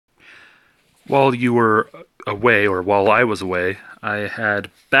While you were away, or while I was away, I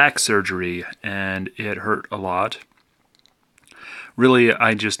had back surgery and it hurt a lot. Really,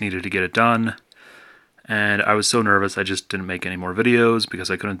 I just needed to get it done, and I was so nervous I just didn't make any more videos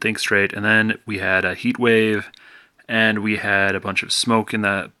because I couldn't think straight. And then we had a heat wave, and we had a bunch of smoke in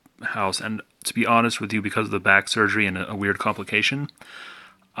the house. And to be honest with you, because of the back surgery and a weird complication,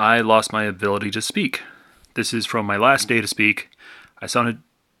 I lost my ability to speak. This is from my last day to speak. I sounded,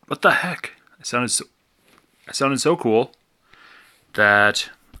 what the heck? I sounded so cool that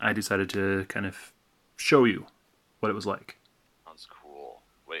I decided to kind of show you what it was like. Sounds cool.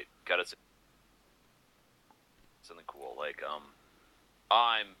 Wait, gotta say something cool.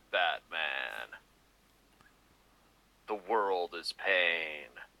 I'm Batman. The world is pain.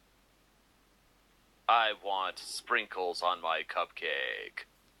 I want sprinkles on my cupcake.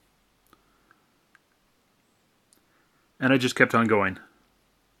 And I just kept on going.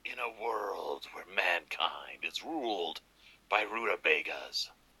 In a world where mankind is ruled by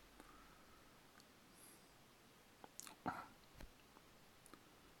rutabagas. The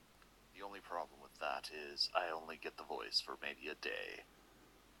only problem with that is I only get the voice for maybe a day.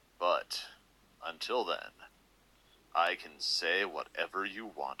 But until then, I can say whatever you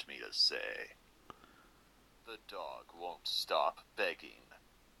want me to say. The dog won't stop begging.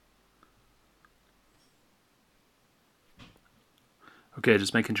 Okay,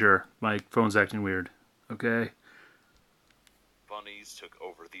 just making sure. My phone's acting weird. Okay. Bunnies took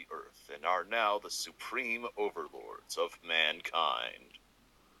over the earth and are now the supreme overlords of mankind.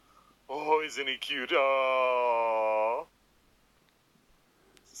 Oh, isn't he cute? Oh.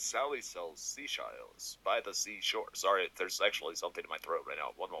 Sally sells seashells by the seashore. Sorry, there's actually something in my throat right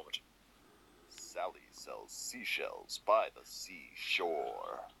now. One moment. Sally sells seashells by the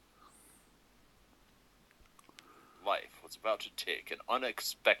seashore. Life was about to take an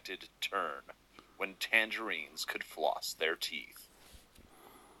unexpected turn when tangerines could floss their teeth.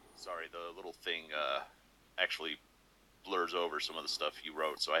 Sorry, the little thing actually blurs over some of the stuff you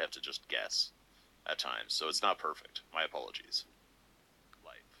wrote, so I have to just guess at times. So it's not perfect. My apologies.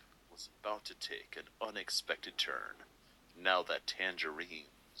 Life was about to take an unexpected turn now that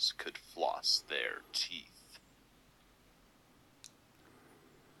tangerines could floss their teeth.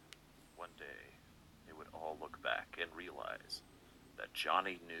 One day, they would all look back and realize that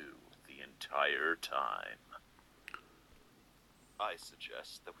Johnny knew the entire time. I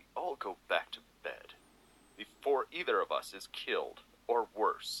suggest that we all go back to bed before either of us is killed, or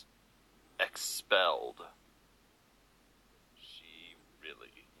worse, expelled. She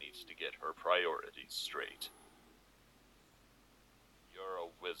really needs to get her priorities straight. You're a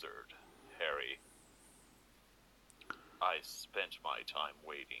wizard, Harry. I spent my time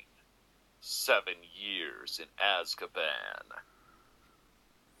waiting. 7 years in Azkaban.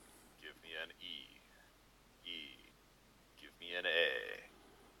 Give me an E. E. Give me an A.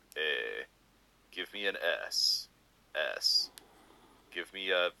 A. Give me an S. S. Give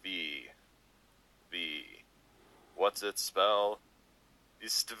me a V. V. What's it spell?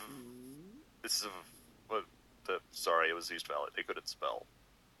 What? Sorry, it was East Valley. They couldn't spell.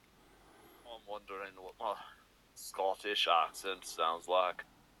 I'm wondering what my Scottish accent sounds like.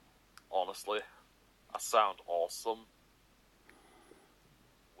 Honestly, I sound awesome.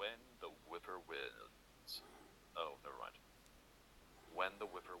 When the whippoorwills... Oh, never mind. When the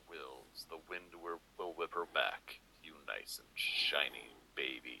whippoorwills, the wind will whip her back, you nice and shiny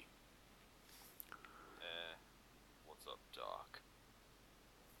baby. What's up, Doc?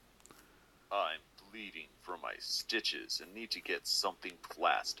 I'm bleeding from my stitches and need to get something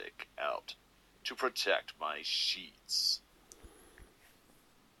plastic out to protect my sheets.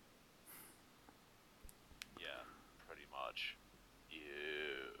 Yeah, pretty much. Ew.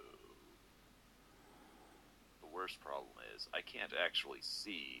 The worst problem is I can't actually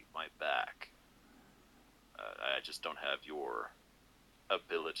see my back. I just don't have your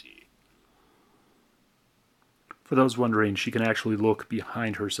ability. For those wondering, she can actually look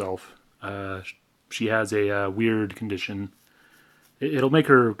behind herself. She has a weird condition. It'll make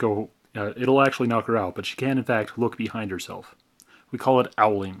her go. It'll actually knock her out, but she can, in fact, look behind herself. We call it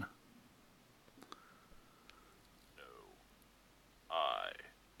owling. No, I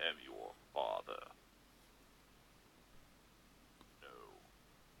am your father. No,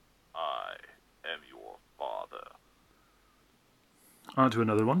 I am your father. On to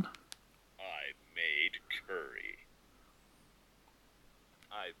another one. I made curry.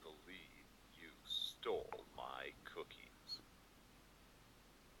 I believe you stole my cookies.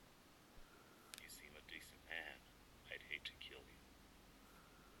 You seem a decent man. I'd hate to kill you.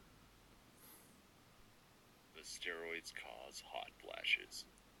 The steroids cause hot flashes,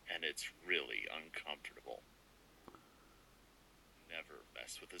 and it's really uncomfortable. Never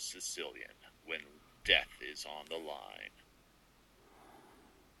mess with a Sicilian when death is on the line.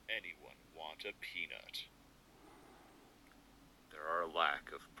 Anyone want a peanut? There are a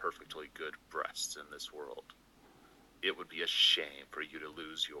lack of perfectly good breasts in this world. It would be a shame for you to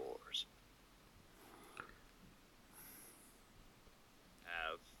lose yours.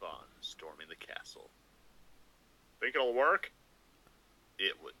 Have fun storming the castle. Think it'll work?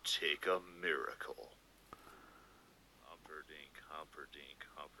 It would take a miracle. Humperdinck, Humperdinck,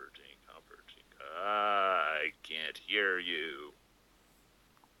 Humperdinck, Humperdinck. I can't hear you.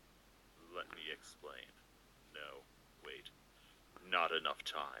 Let me explain. No, wait. Not enough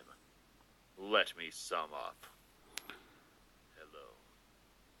time. Let me sum up. Hello.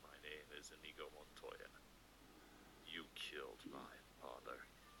 My name is Inigo Montoya. You killed my father.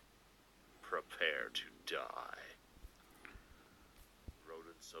 Prepare to die.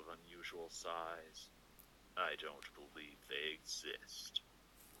 Rodents of unusual size. I don't believe they exist.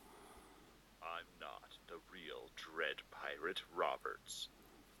 I'm not the real Dread Pirate Roberts.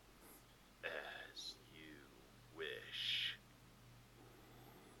 As you wish.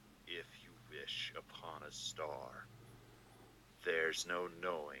 If you wish upon a star, there's no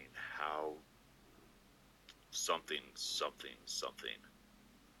knowing how something.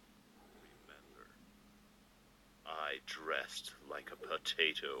 Remember, I dressed like a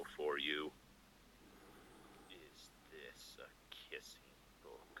potato for you. Is this a kissing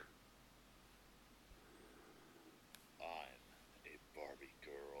book? I'm a Barbie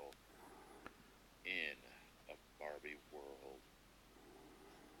girl in a Barbie world.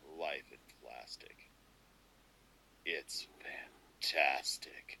 Life in plastic. It's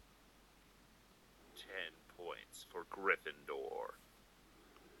fantastic. 10 points for Gryffindor.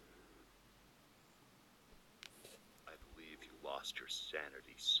 I believe you lost your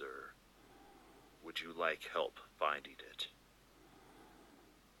sanity, sir. Would you like help finding it?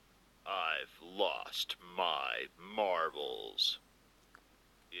 I've lost my marbles.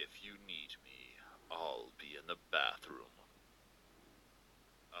 If you need me, I'll be in the bathroom.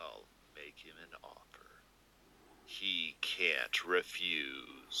 I'll make him an offer he can't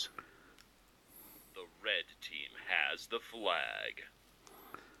refuse. The red team has the flag.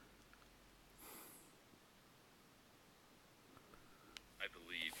 I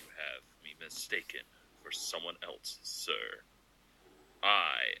believe you have me mistaken for someone else, sir.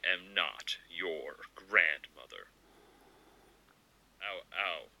 I am not your grandmother. Ow,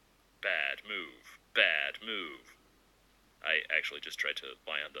 ow. Bad move. Bad move. I actually just tried to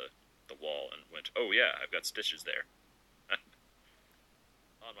lie on the wall and went, oh yeah, I've got stitches there.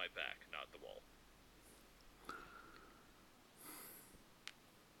 On my back, not the wall.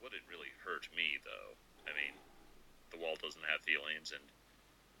 Wouldn't really hurt me, though. I mean, the wall doesn't have feelings, and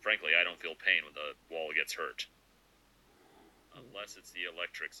frankly, I don't feel pain when the wall gets hurt. Unless it's the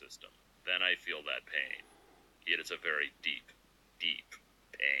electric system. Then I feel that pain. It is a very deep, deep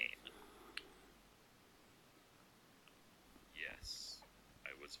pain. Yes,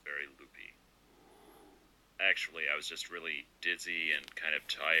 I was very loopy. Actually, I was just really dizzy and kind of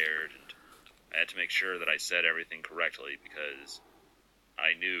tired, and I had to make sure that I said everything correctly because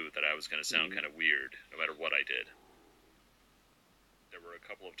I knew that I was going to sound kind of weird no matter what I did. There were a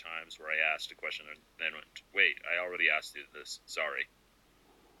couple of times where I asked a question and then went, wait, I already asked you this, sorry.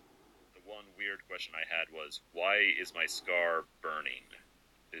 The one weird question I had was, why is my scar burning?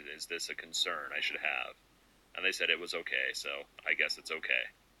 Is this a concern I should have? And they said it was okay, so I guess it's okay.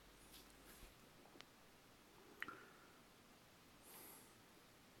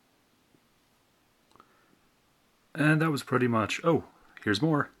 And that was pretty much... Oh, here's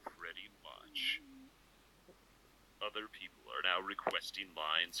more. Pretty much. Other people are now requesting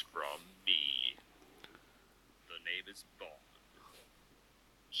lines from me. The name is Bond.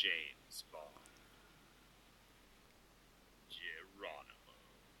 James Bond. Geronimo.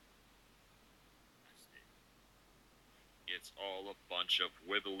 That's it. It's all a bunch of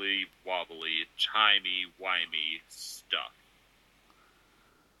wibbly wobbly, timey-wimey stuff.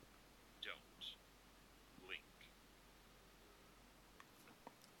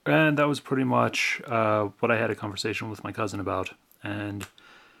 And that was pretty much what I had a conversation with my cousin about. And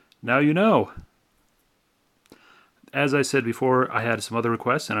now you know. As I said before, I had some other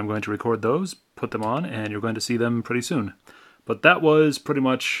requests, and I'm going to record those, put them on, and you're going to see them pretty soon. But that was pretty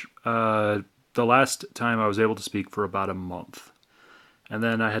much the last time I was able to speak for about a month. And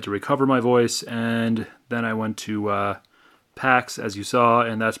then I had to recover my voice, and then I went to PAX, as you saw,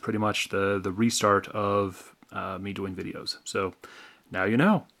 and that's pretty much the restart of me doing videos. So now you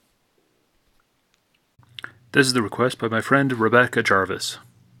know. This is the request by my friend Rebecca Jarvis.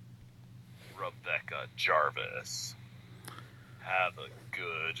 Rebecca Jarvis. Have a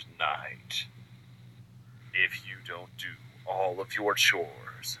good night. If you don't do all of your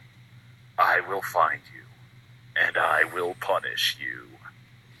chores, I will find you, and I will punish you.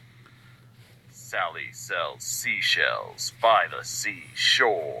 Sally sells seashells by the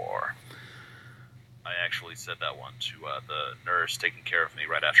seashore. I actually said that one to the nurse taking care of me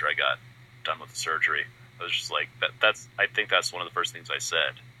right after I got done with the surgery. I was just like, I think that's one of the first things I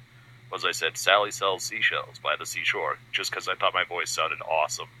said. I said, Sally sells seashells by the seashore, just because I thought my voice sounded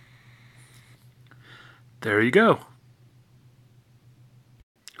awesome. There you go.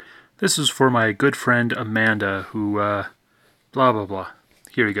 This is for my good friend Amanda, who, blah, blah, blah.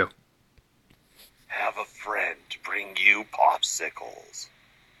 Here you go. Have a friend bring you popsicles.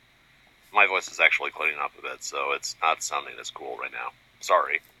 My voice is actually clearing up a bit, so it's not sounding as cool right now.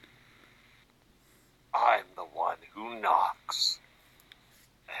 Sorry. I'm the one who knocks.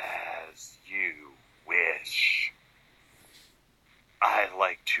 As you wish. I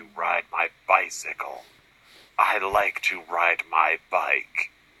like to ride my bicycle. I like to ride my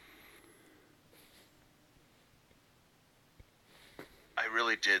bike. I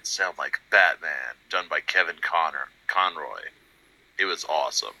really did sound like Batman, done by Kevin Conroy. It was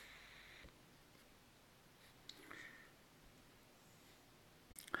awesome.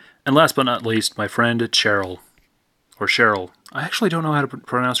 And last but not least, my friend Cheryl. Or Cheryl. I actually don't know how to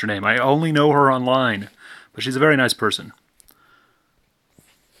pronounce her name. I only know her online. But she's a very nice person.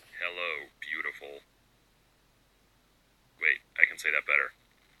 Hello, beautiful. Wait, I can say that better.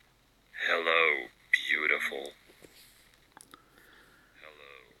 Hello, beautiful.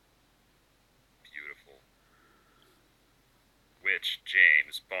 Hello, beautiful. Which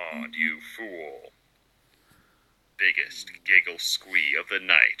James Bond, you fool? Biggest giggle squee of the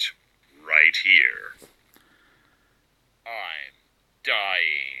night, right here. I'm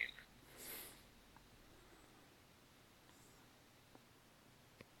dying.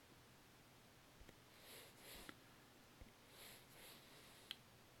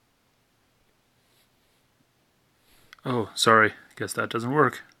 Oh, sorry. Guess that doesn't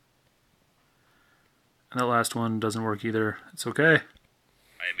work. And that last one doesn't work either. It's okay.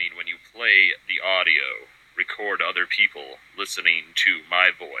 I mean, when you play the audio, record other people listening to my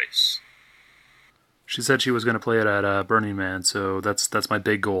voice. She said she was going to play it at Burning Man, so that's my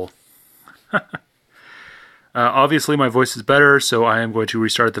big goal. Obviously, my voice is better, so I am going to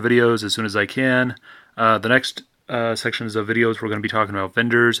restart the videos as soon as I can. The next sections of videos, we're going to be talking about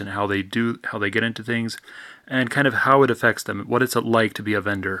vendors and how they get into things, and kind of how it affects them, what it's like to be a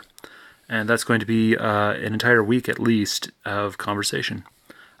vendor. And that's going to be an entire week at least of conversation.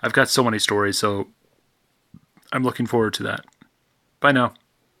 I've got so many stories, so I'm looking forward to that. Bye now.